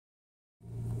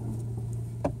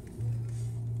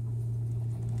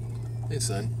Hey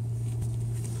son,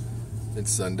 it's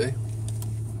Sunday,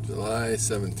 July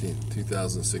 17th,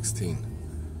 2016.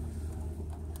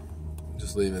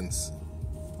 Just leaving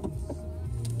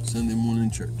Sunday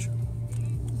morning church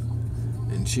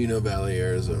in Chino Valley,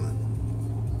 Arizona.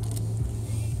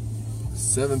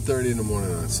 7:30 in the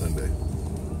morning on Sunday.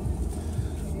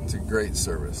 It's a great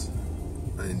service.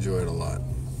 I enjoy it a lot.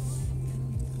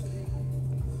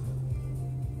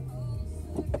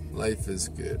 Life is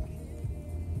good.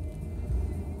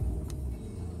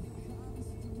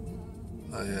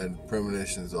 I had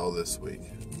premonitions all this week,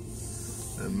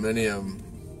 and many of them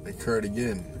occurred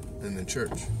again in the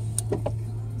church.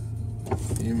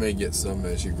 You may get some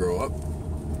as you grow up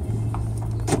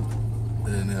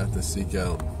and have to seek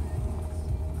out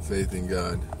faith in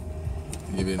God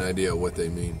to give you an idea of what they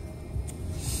mean.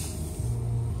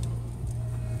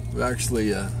 We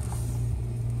actually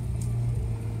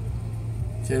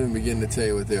can't even begin to tell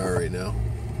you what they are right now,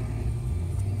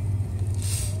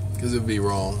 because it would be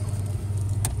wrong.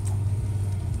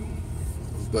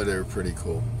 But they're pretty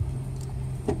cool.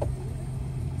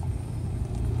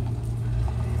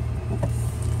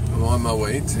 I'm on my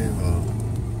way to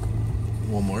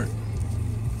Walmart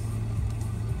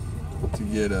to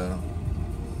get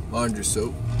laundry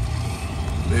soap,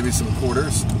 maybe some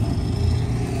quarters to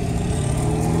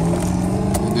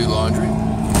do laundry,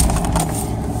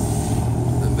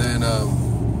 and then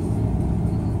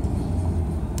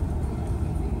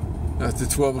after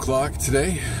 12 o'clock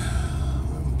today,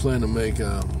 plan to make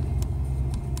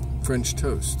French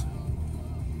toast,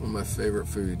 one of my favorite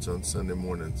foods on Sunday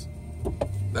mornings.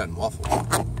 That and waffles,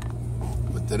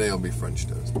 but today will be French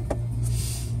toast.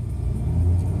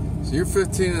 So you're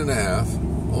 15 and a half,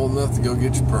 old enough to go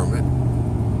get your permit.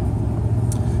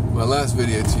 My last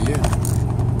video to you,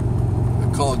 I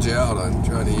called you out on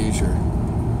trying to use or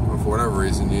for whatever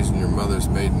reason, using your mother's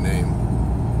maiden name.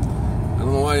 I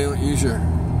don't know why you don't use if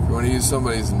you want to use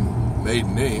somebody's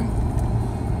maiden name,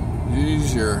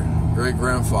 use your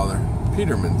great-grandfather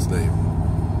Peterman's name.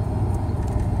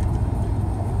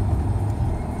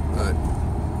 But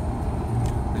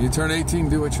when you turn 18,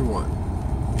 do what you want.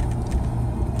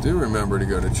 Do remember to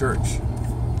go to church.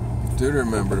 Do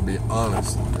remember to be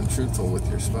honest and truthful with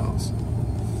your spouse.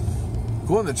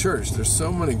 Going to church, there's so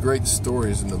many great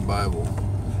stories in the Bible,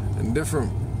 and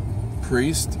different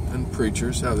priests and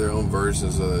preachers have their own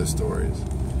versions of those stories.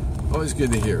 Always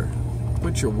good to hear.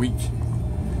 Put your week.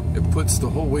 It puts the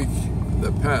whole week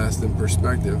that passed in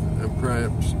perspective and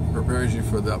perhaps prepares you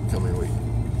for the upcoming week.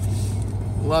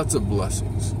 Lots of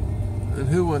blessings. And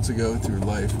who wants to go through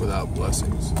life without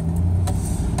blessings?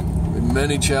 With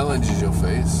many challenges you'll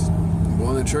face.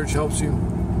 Going to church helps you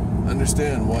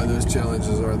understand why those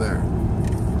challenges are there.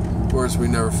 Of course, we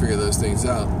never figure those things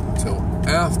out until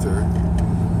after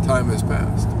time has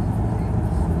passed.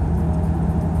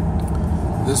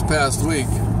 This past week,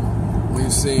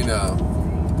 we've seen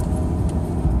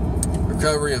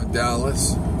recovery of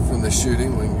Dallas from the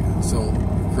shooting when some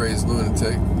crazed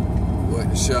lunatic went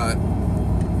and shot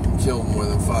and killed more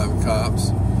than 5 cops,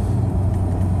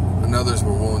 and others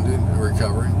were wounded and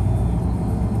recovering.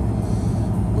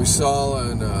 We saw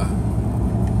in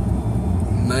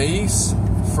Nice,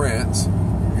 France,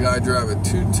 a guy drive a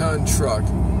 2-ton truck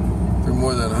through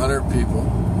more than 100 people,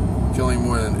 killing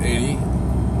more than 80,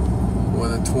 more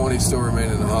than 20 still remain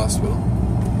in the hospital.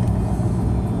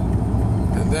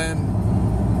 And then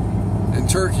in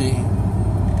Turkey,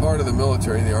 part of the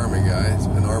military, an army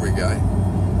guy,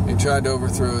 he tried to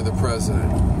overthrow the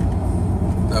president.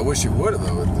 I wish he would have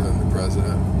overthrown the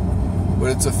president, but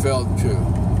it's a failed coup.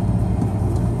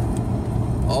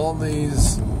 All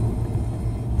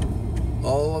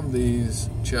of these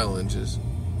challenges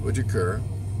which occur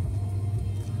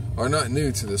are not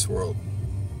new to this world.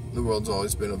 The world's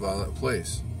always been a violent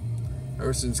place,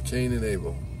 ever since Cain and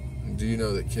Abel. And do you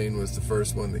know that Cain was the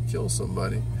first one to kill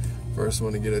somebody? First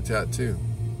one to get a tattoo.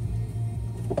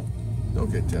 Don't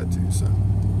get tattoos, son.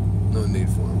 No need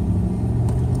for them.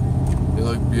 You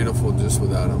look beautiful just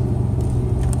without them.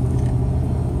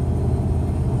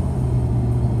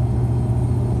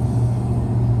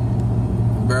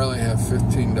 I barely have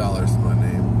 $15 in my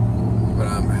name, but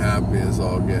I'm happy as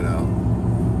all get out.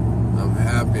 I'm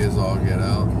happy as all get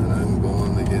out, and I'm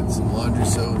going to get some laundry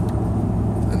soap,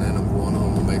 and then I'm going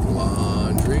home to make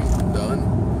laundry. Done.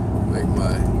 Make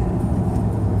my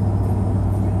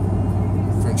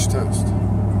French toast.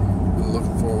 Been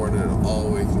looking forward to it all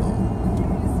week long.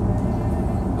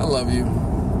 I love you.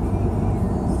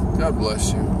 God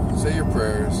bless you. Say your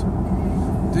prayers.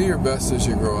 Do your best as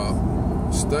you grow up.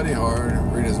 Study hard.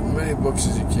 Read as many books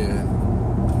as you can.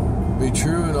 Be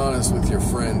true and honest with your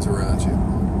friends around you.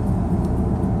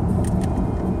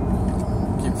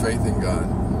 faith in God.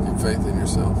 Keep faith in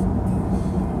yourself.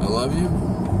 I love you,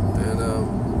 and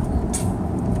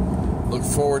look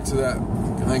forward to that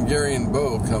Hungarian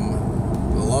bow coming.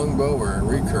 The long bow or a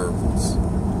recurve. It's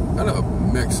kind of a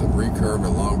mix of recurve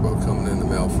and long bow coming in the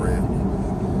mail for you.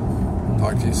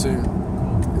 Talk to you soon.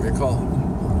 Give me a call.